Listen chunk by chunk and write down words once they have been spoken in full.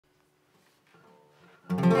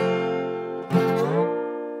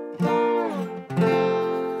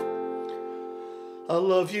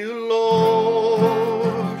love you,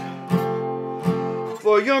 Lord,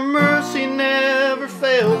 for your mercy never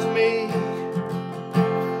fails me.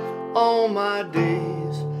 All my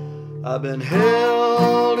days I've been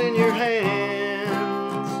held in your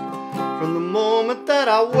hands. From the moment that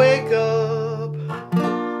I wake up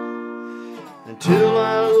until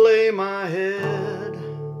I lay my head,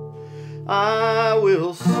 I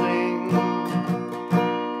will sing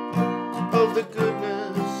of the goodness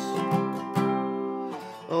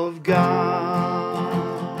of God.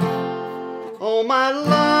 All my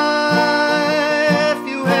life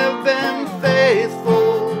you have been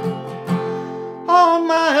faithful. All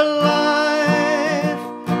my life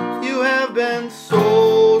you have been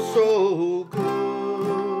so, so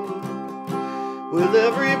good. With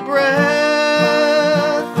every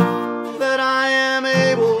breath that I am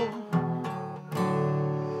able,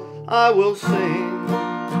 I will sing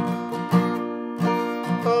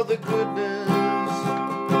of the goodness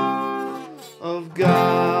of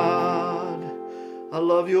God. I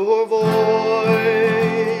love your voice.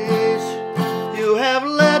 You have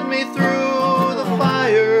led me through the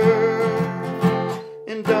fire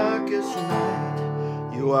in darkest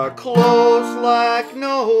night. You are close like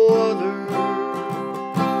no other.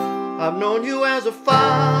 I've known you as a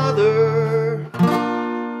father.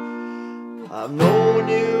 I've known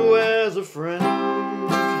you as a friend.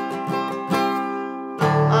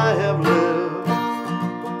 I have lived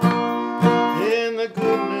in the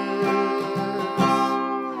goodness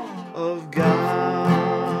of God.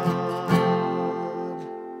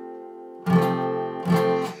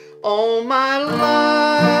 All my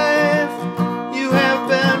life you have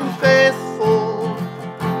been faithful.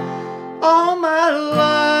 All my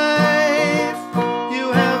life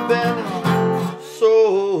you have been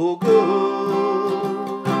so good.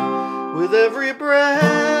 With every breath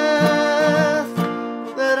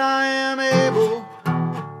that I am able,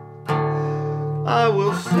 I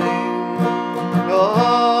will sing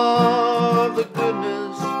of the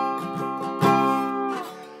goodness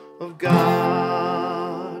of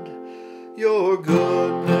God. Your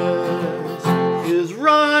goodness is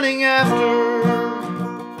running after,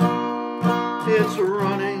 it's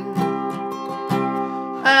running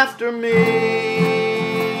after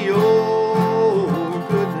me. Your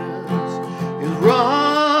goodness is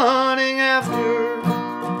running after,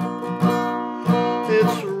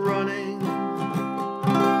 it's running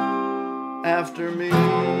after me.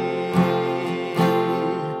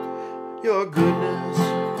 Your goodness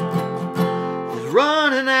is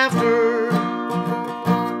running after,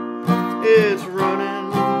 it's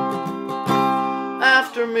running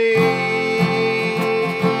after me.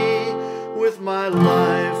 With my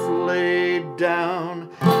life laid down,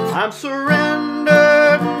 I'm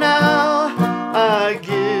surrendered now. I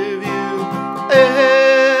give you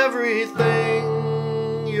everything.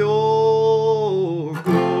 Your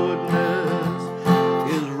goodness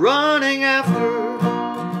is running after,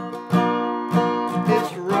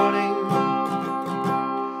 it's running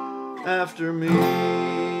after me.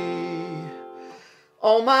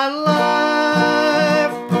 All my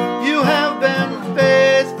life you have been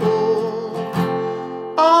faithful.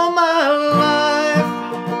 All my life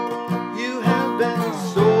you have been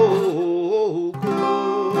so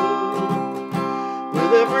good.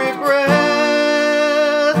 With every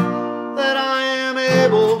breath that I am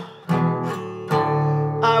able,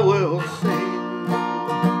 I will sing